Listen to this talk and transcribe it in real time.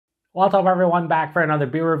Welcome everyone back for another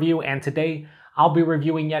beer review, and today I'll be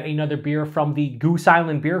reviewing yet another beer from the Goose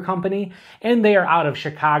Island Beer Company, and they are out of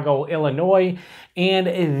Chicago, Illinois, and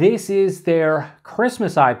this is their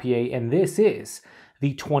Christmas IPA, and this is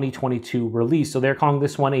the 2022 release. So they're calling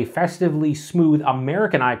this one a festively smooth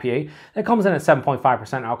American IPA that comes in at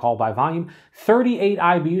 7.5% alcohol by volume, 38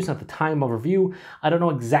 IBUs at the time of review. I don't know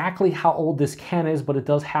exactly how old this can is, but it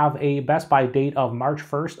does have a best by date of March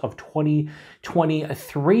 1st of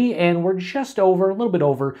 2023, and we're just over, a little bit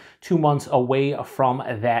over 2 months away from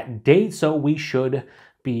that date, so we should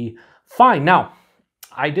be fine. Now,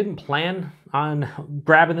 I didn't plan on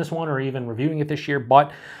grabbing this one or even reviewing it this year, but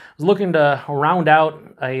I was looking to round out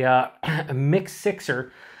a mixed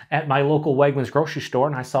sixer at my local Wegmans grocery store,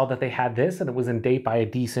 and I saw that they had this, and it was in date by a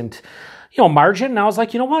decent, margin. And I was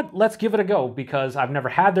like, you know what? Let's give it a go, because I've never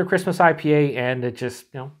had their Christmas IPA, and it just,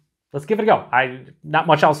 let's give it a go. Not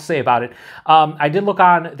much else to say about it. I did look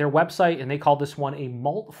on their website, and they called this one a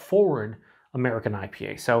malt-forward American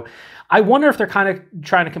IPA. So I wonder if they're kind of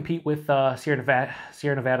trying to compete with Sierra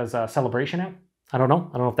Nevada's Celebration Act. I don't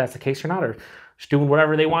know. I don't know if that's the case or not, or just doing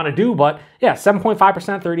whatever they want to do. But yeah,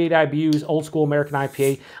 7.5%, 38 IBUs, old school American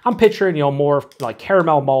IPA. I'm picturing, more like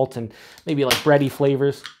caramel malt and maybe like bready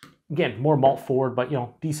flavors. Again, more malt forward, but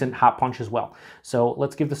decent hot punch as well. So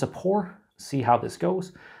let's give this a pour, see how this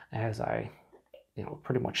goes as I,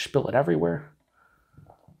 pretty much spill it everywhere.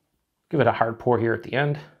 Give it a hard pour here at the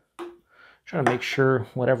end. Trying to make sure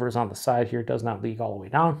whatever is on the side here does not leak all the way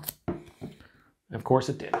down. And of course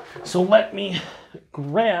it did. So let me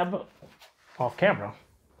grab off camera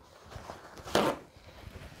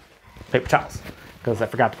paper towels, because I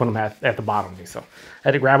forgot to put them at the bottom of me. So I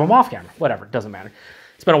had to grab them off camera. Whatever, it doesn't matter.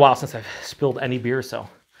 It's been a while since I've spilled any beer, so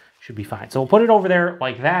should be fine. So we'll put it over there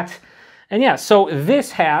like that. And yeah, so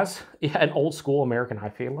this has an old school American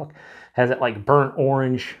IPA look. Has it like burnt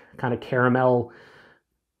orange, kind of caramel,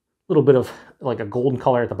 little bit of like a golden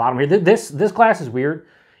color at the bottom here. This glass is weird.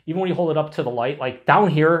 Even when you hold it up to the light, like down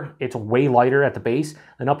here, it's way lighter at the base,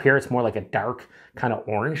 and up here, it's more like a dark kind of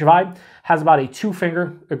orange vibe. Has about a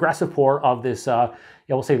 2-finger aggressive pour of this,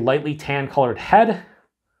 we'll say lightly tan colored head.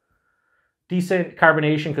 Decent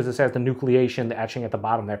carbonation, because this has the nucleation, the etching at the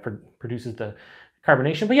bottom that produces the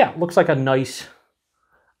carbonation. But yeah, looks like a nice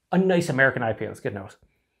American IPA. Let's get nose.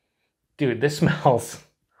 Dude, this smells.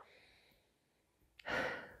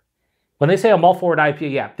 When they say a malt-forward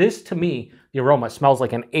IPA, yeah, this to me, the aroma smells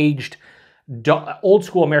like an aged, old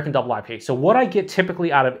school American double IPA. So what I get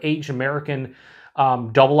typically out of aged American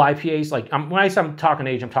double IPAs, like when I'm talking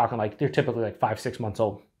age, I'm talking like they're typically like 5-6 months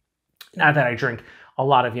old. Not that I drink a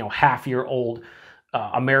lot of half-year-old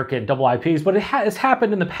American double IPAs, but it has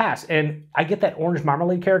happened in the past, and I get that orange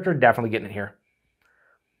marmalade character definitely getting it here.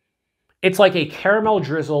 It's like a caramel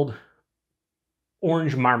drizzled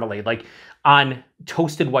orange marmalade, like on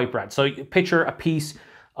toasted white bread. So you picture a piece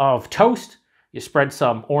of toast, you spread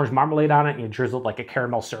some orange marmalade on it, and you drizzle like a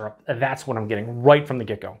caramel syrup. That's what I'm getting right from the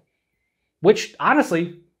get-go. Which,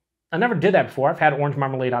 honestly, I never did that before. I've had orange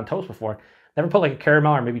marmalade on toast before. Never put like a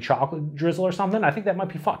caramel or maybe chocolate drizzle or something. I think that might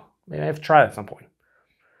be fun. Maybe I have to try that at some point.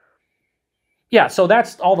 Yeah, so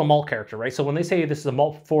that's all the malt character, right? So when they say this is a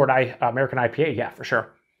malt-forward American IPA, yeah, for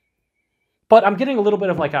sure. But I'm getting a little bit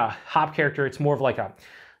of like a hop character. It's more of like a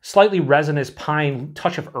slightly resinous pine,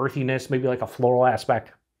 touch of earthiness, maybe like a floral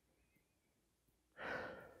aspect.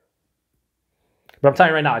 But I'm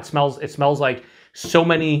telling you right now, it smells like so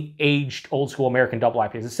many aged old school American double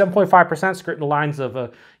IPAs. It's 7.5%, skirting the lines of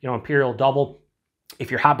a Imperial double.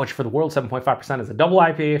 If you're Hot Butcher for the World, 7.5% is a double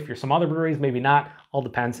IPA. If you're some other breweries, maybe not. All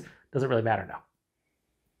depends. Doesn't really matter now.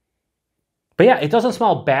 But yeah, it doesn't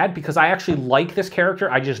smell bad because I actually like this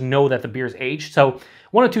character. I just know that the beer's aged. So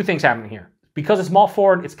one of two things happening here. Because it's malt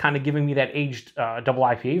forward, it's kind of giving me that aged double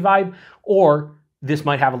IPA vibe, or this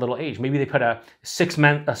might have a little age. Maybe they put a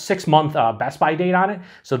 6-month best by date on it,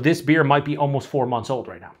 so this beer might be almost 4 months old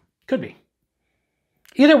right now. Could be.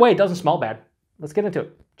 Either way, it doesn't smell bad. Let's get into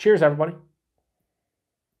it. Cheers, everybody.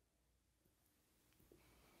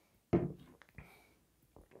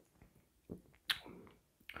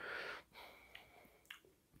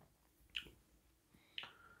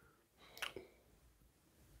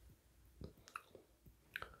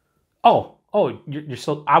 Oh, you're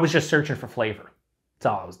so. I was just searching for flavor. That's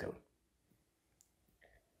all I was doing.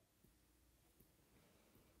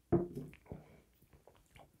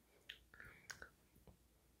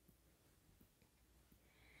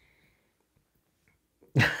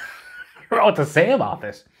 I don't know what to say about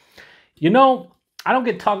this. I don't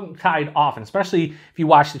get tongue-tied often, especially if you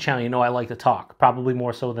watch the channel. I like to talk, probably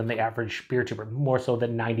more so than the average beer tuber, more so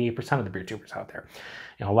than 98% of the beer tubers out there.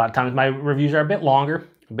 A lot of times my reviews are a bit longer,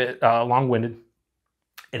 a bit long-winded.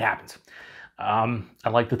 It happens. I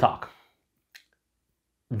like to talk.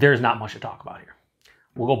 There's not much to talk about here.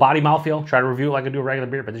 We'll go body mouthfeel, try to review it like I do a regular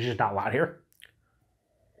beer, but there's just not a lot here.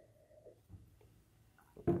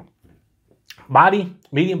 Body,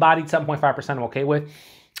 medium bodied, 7.5% I'm okay with.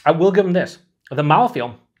 I will give them this. The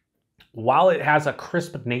mouthfeel, while it has a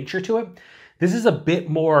crisp nature to it, this is a bit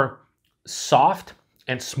more soft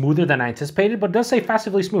and smoother than I anticipated, but it does say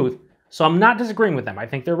festively smooth. So I'm not disagreeing with them. I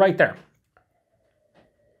think they're right there.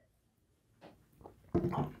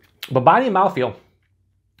 But body and mouthfeel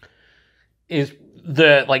is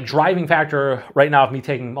the driving factor right now of me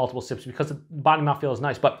taking multiple sips, because the body mouthfeel is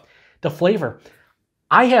nice. But the flavor,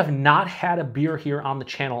 I have not had a beer here on the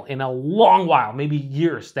channel in a long while, maybe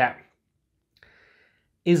years, that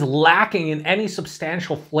is lacking in any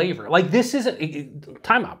substantial flavor. Like, this isn't,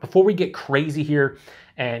 time out, before we get crazy here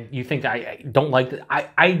and you think I don't like it.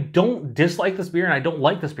 I don't dislike this beer and I don't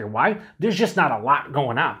like this beer. Why? There's just not a lot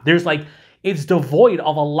going on. There's it's devoid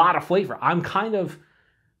of a lot of flavor. I'm kind of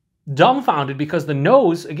dumbfounded because the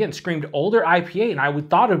nose, again, screamed older IPA, and I would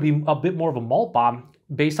thought it would be a bit more of a malt bomb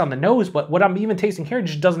based on the nose, but what I'm even tasting here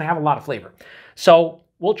just doesn't have a lot of flavor. So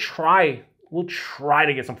we'll try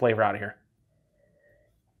to get some flavor out of here.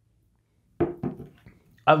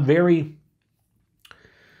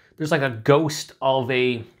 There's like a ghost of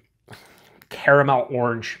a caramel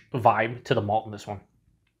orange vibe to the malt in this one.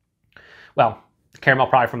 Well, caramel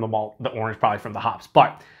probably from the malt, the orange probably from the hops,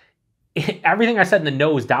 but everything I said in the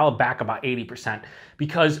nose dialed back about 80%,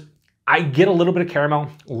 because I get a little bit of caramel,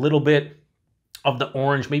 a little bit of the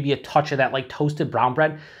orange, maybe a touch of that toasted brown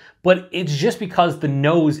bread, but it's just because the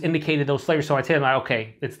nose indicated those flavors. So I tell them,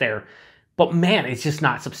 okay, it's there, but man, it's just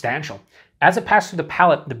not substantial. As it passes through the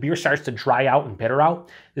palate, the beer starts to dry out and bitter out.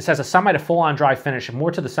 This has a semi to full-on dry finish, and more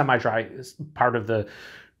to the semi-dry part of the,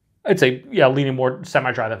 I'd say, yeah, leaning more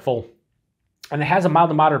semi-dry than full. And it has a mild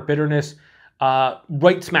to moderate bitterness,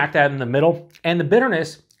 right smack dab in the middle. And the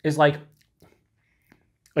bitterness is like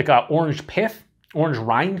a orange pith, orange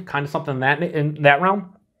rind, kind of something in that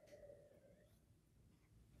realm.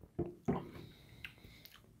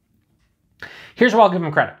 Here's where I'll give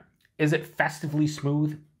them credit. Is it festively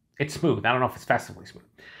smooth? It's smooth. I don't know if it's festively smooth.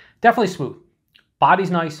 Definitely smooth.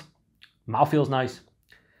 Body's nice. Mouthfeel's nice.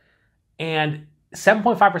 And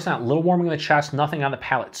 7.5%, a little warming in the chest, nothing on the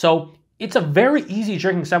palate. So it's a very easy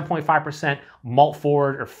drinking 7.5%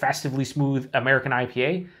 malt-forward or festively smooth American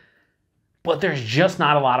IPA, but there's just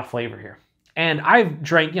not a lot of flavor here. And I've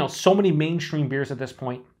drank, so many mainstream beers at this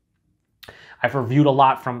point. I've reviewed a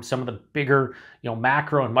lot from some of the bigger,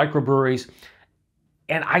 macro and microbreweries.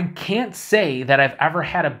 And I can't say that I've ever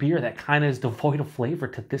had a beer that kind of is devoid of flavor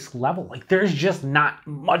to this level. There's just not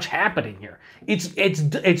much happening here. It's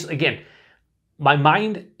again, my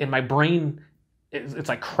mind and my brain, it's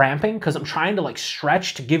like cramping because I'm trying to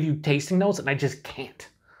stretch to give you tasting notes and I just can't.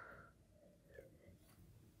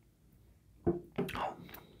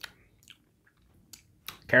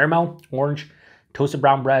 Caramel, orange, toasted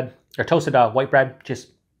brown bread, or toasted white bread, just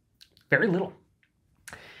very little.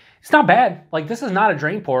 It's not bad. This is not a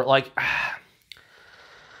drain pour. Oh.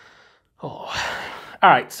 All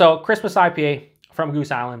right, so Christmas IPA from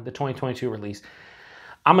Goose Island, the 2022 release.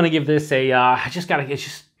 I'm gonna give this a.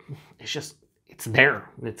 It's there.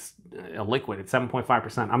 It's a liquid. It's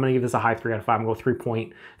 7.5%. I'm gonna give this a high 3 out of 5. I'm gonna go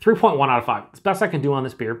 3.1 out of 5. It's the best I can do on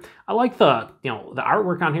this beer. I like the the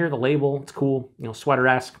artwork on here, the label. It's cool.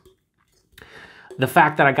 Sweater-esque. The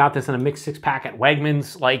fact that I got this in a mixed 6-pack at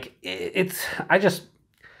Wegmans, I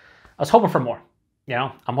was hoping for more.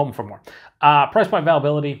 I'm hoping for more. Price point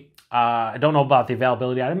availability. I don't know about the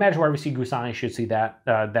availability. I'd imagine wherever you see Goose Island, you should see that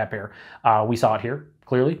beer. We saw it here,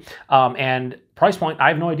 clearly. And price point, I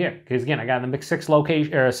have no idea. Because again, I got in the mixed 6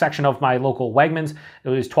 location section of my local Wegmans. It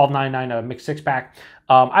was $12.99 a mixed 6-pack.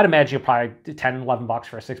 I'd imagine you're probably $10, $11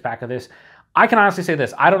 for a 6-pack of this. I can honestly say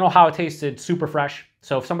this. I don't know how it tasted super fresh.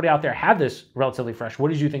 So if somebody out there had this relatively fresh, what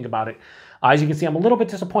did you think about it? As you can see, I'm a little bit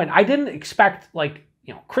disappointed. I didn't expect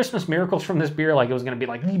Christmas miracles from this beer, it was going to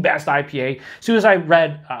be the best IPA. As soon as I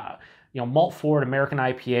read, malt-forward American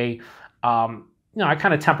IPA, I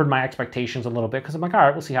kind of tempered my expectations a little bit because I'm like, all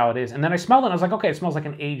right, we'll see how it is. And then I smelled it and I was like, okay, it smells like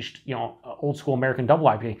an aged, old school American double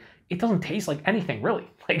IPA. It doesn't taste like anything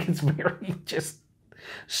really. It's very just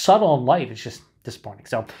subtle and light. It's just disappointing.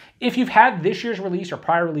 So if you've had this year's release or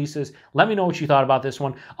prior releases, let me know what you thought about this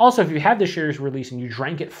one. Also, if you had this year's release and you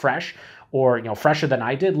drank it fresh, or fresher than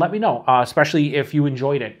I did, let me know, especially if you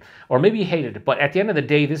enjoyed it, or maybe you hated it. But at the end of the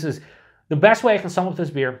day, this is the best way I can sum up this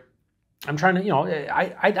beer. I'm trying to,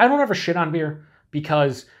 I don't ever shit on beer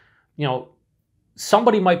because,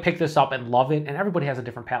 somebody might pick this up and love it, and everybody has a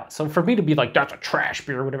different palate. So for me to be like, that's a trash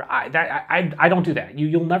beer or whatever, I don't do that.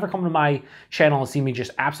 You'll never come to my channel and see me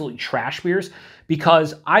just absolutely trash beers,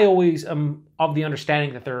 because I always am of the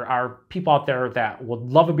understanding that there are people out there that would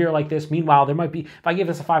love a beer like this. Meanwhile, there might be, if I give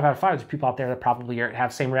this a 5 out of 5, there's people out there that probably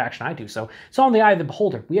have the same reaction I do. So it's all in the eye of the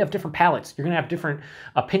beholder. We have different palates. You're going to have different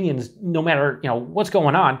opinions no matter, you know, what's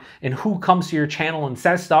going on and who comes to your channel and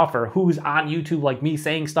says stuff, or who's on YouTube like me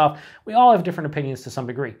saying stuff. We all have different opinions to some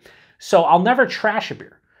degree. So I'll never trash a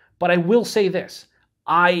beer, but I will say this.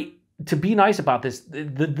 To be nice about this,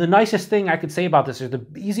 the nicest thing I could say about this, or the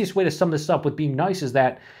easiest way to sum this up with being nice, is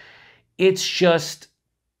that it's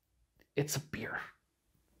a beer.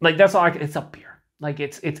 Like, that's all it's a beer. Like,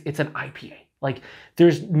 it's an IPA. Like,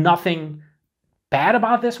 there's nothing bad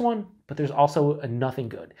about this one, but there's also nothing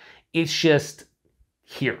good. It's just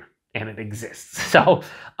here, and it exists. So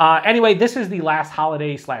anyway, this is the last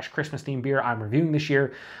holiday / Christmas themed beer I'm reviewing this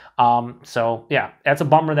year. So yeah, that's a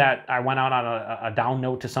bummer that I went out on a down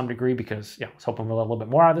note to some degree, because I was hoping for a little bit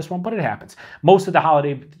more out of this one, but it happens. Most of the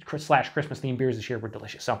holiday / Christmas themed beers this year were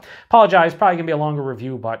delicious. So apologize, probably gonna be a longer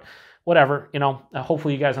review, but whatever, you know,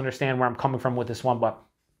 hopefully you guys understand where I'm coming from with this one, but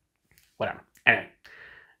whatever. Anyway,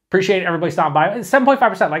 appreciate everybody stopping by.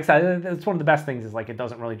 7.5%, like I said, it's one of the best things, is like, it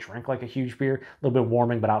doesn't really drink like a huge beer, a little bit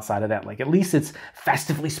warming, but outside of that, like, at least it's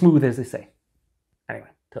festively smooth, as they say. Anyway,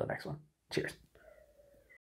 till the next one. Cheers.